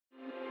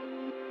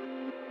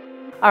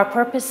Our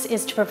purpose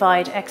is to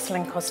provide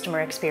excellent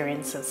customer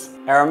experiences.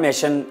 Our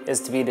mission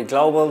is to be the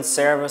global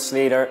service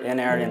leader in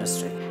our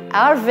industry.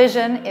 Our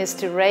vision is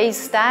to raise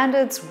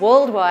standards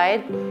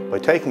worldwide by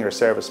taking our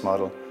service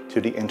model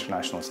to the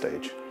international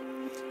stage.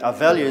 Our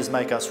values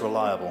make us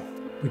reliable.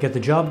 We get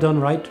the job done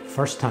right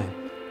first time.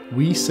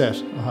 We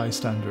set a high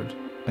standard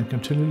and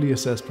continually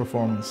assess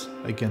performance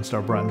against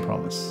our brand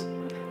promise.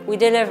 We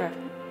deliver.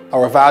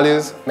 Our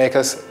values make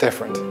us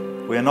different.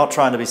 We are not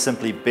trying to be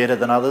simply better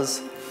than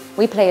others.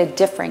 We play a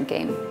different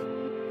game.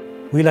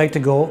 We like to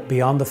go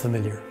beyond the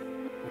familiar.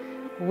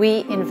 We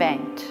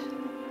invent.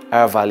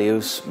 Our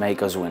values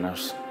make us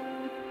winners.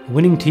 A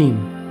winning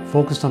team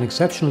focused on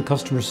exceptional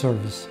customer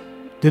service,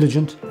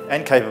 diligent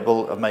and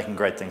capable of making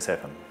great things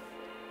happen.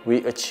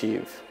 We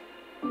achieve.